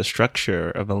go with the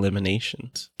structure of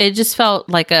eliminations. It just felt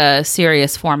like a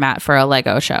serious format for a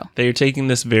Lego show. They're taking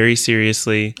this very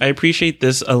seriously. I appreciate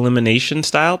this elimination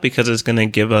style because it's going to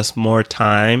give us more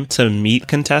time to meet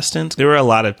contestants. There were a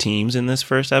lot of teams in this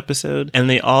first episode, and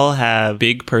they all have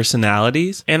big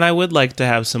personalities, and I would like to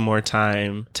have some more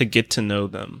time to get to know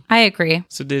them. I agree.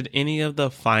 So did any of the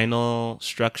final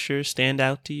structures stand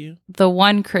out to you? The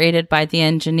one created by the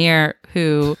engineer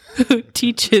who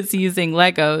teaches using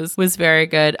Legos was very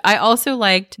good. I also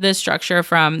liked the structure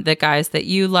from the guys that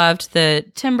you loved, the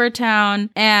Timber Town,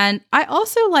 and I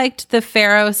also liked the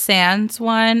Pharaoh Sands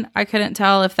one. I couldn't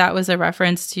tell if that was a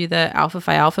reference to the Alpha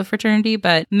Phi Alpha fraternity,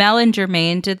 but Mel and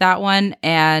Jermaine did that one,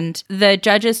 and the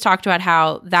judges talked about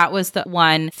how that was the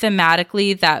one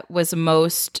thematically that was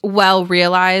most well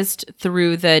realized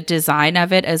through the design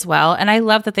of it as well, and I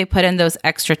love that they put in those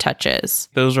extra touches.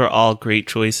 Those were all great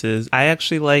choices. I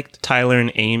actually liked Tyler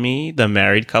and Amy, the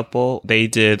married couple. They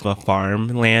did a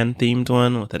farmland themed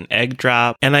one with an egg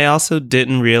drop. And I also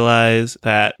didn't realize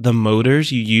that the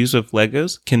motors you use with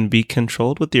Legos can be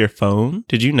controlled with your phone.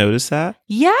 Did you notice that?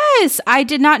 Yes, I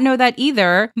did not know that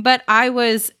either, but I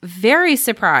was very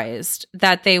surprised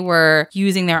that they were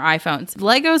using their iPhones.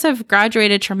 Legos have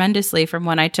graduated tremendously from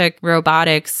when I took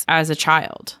robotics as a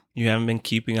child. You haven't been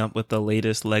keeping up with the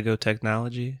latest Lego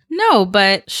technology? No,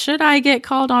 but should I get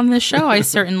called on this show, I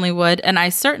certainly would. And I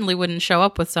certainly wouldn't show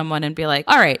up with someone and be like,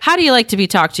 all right, how do you like to be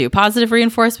talked to? Positive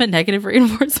reinforcement, negative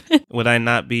reinforcement? Would I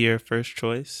not be your first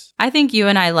choice? I think you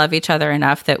and I love each other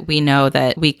enough that we know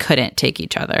that we couldn't take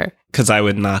each other. Because I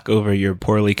would knock over your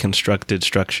poorly constructed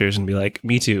structures and be like,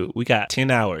 me too, we got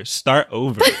 10 hours. Start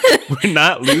over. We're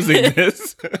not losing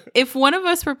this. If one of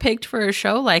us were picked for a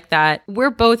show like that, we're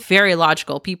both very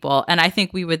logical people. And I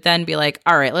think we would then be like,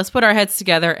 all right, let's put our heads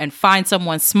together and find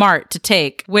someone smart to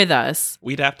take with us.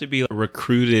 We'd have to be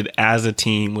recruited as a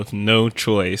team with no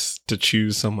choice to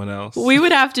choose someone else. We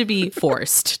would have to be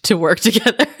forced to work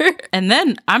together. And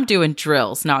then I'm doing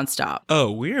drills nonstop. Oh,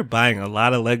 we're buying a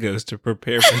lot of Legos to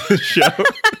prepare for the show.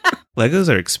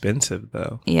 Legos are expensive,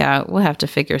 though. Yeah, we'll have to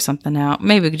figure something out.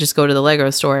 Maybe we could just go to the Lego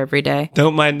store every day.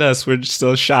 Don't mind us. We're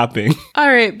still shopping. All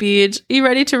right, Beej. You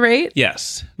ready to rate?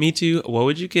 Yes. Me too. What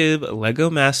would you give Lego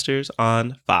Masters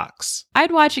on Fox?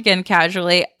 I'd watch again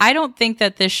casually. I don't think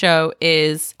that this show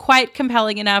is quite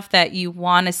compelling enough that you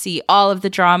want to see all of the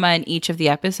drama in each of the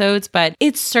episodes, but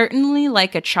it's certainly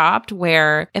like a Chopped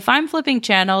where if I'm flipping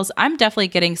channels, I'm definitely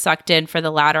getting sucked in for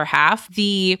the latter half.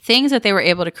 The things that they were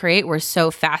able to create were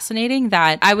so fascinating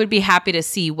that I would be happy to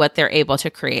see what they're able to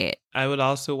create. I would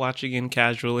also watch again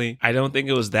casually. I don't think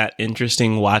it was that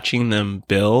interesting watching them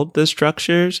build the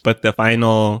structures, but the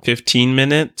final 15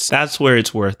 minutes, that's where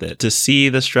it's worth it. To see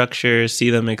the structures, see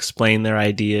them explain their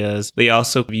ideas. They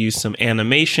also use some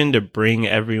animation to bring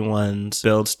everyone's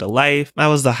builds to life. That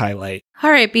was the highlight. All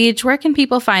right, Beej, where can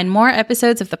people find more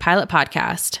episodes of the Pilot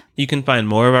Podcast? You can find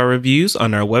more of our reviews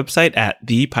on our website at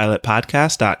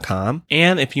thepilotpodcast.com.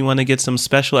 And if you want to get some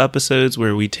special episodes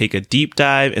where we take a deep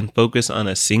dive and focus on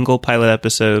a single pilot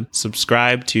episode,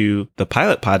 subscribe to the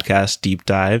Pilot Podcast Deep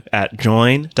Dive at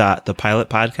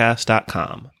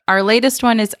join.thepilotpodcast.com. Our latest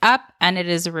one is up, and it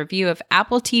is a review of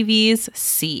Apple TV's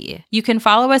C. You can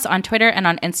follow us on Twitter and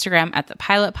on Instagram at The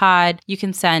Pilot Pod. You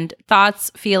can send thoughts,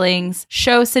 feelings,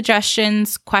 show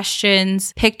suggestions,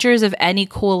 questions, pictures of any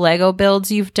cool Lego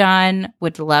builds you've done.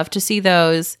 Would love to see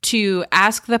those to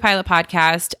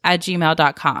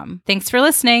askthepilotpodcast@gmail.com. Thanks for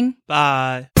listening.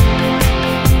 Bye.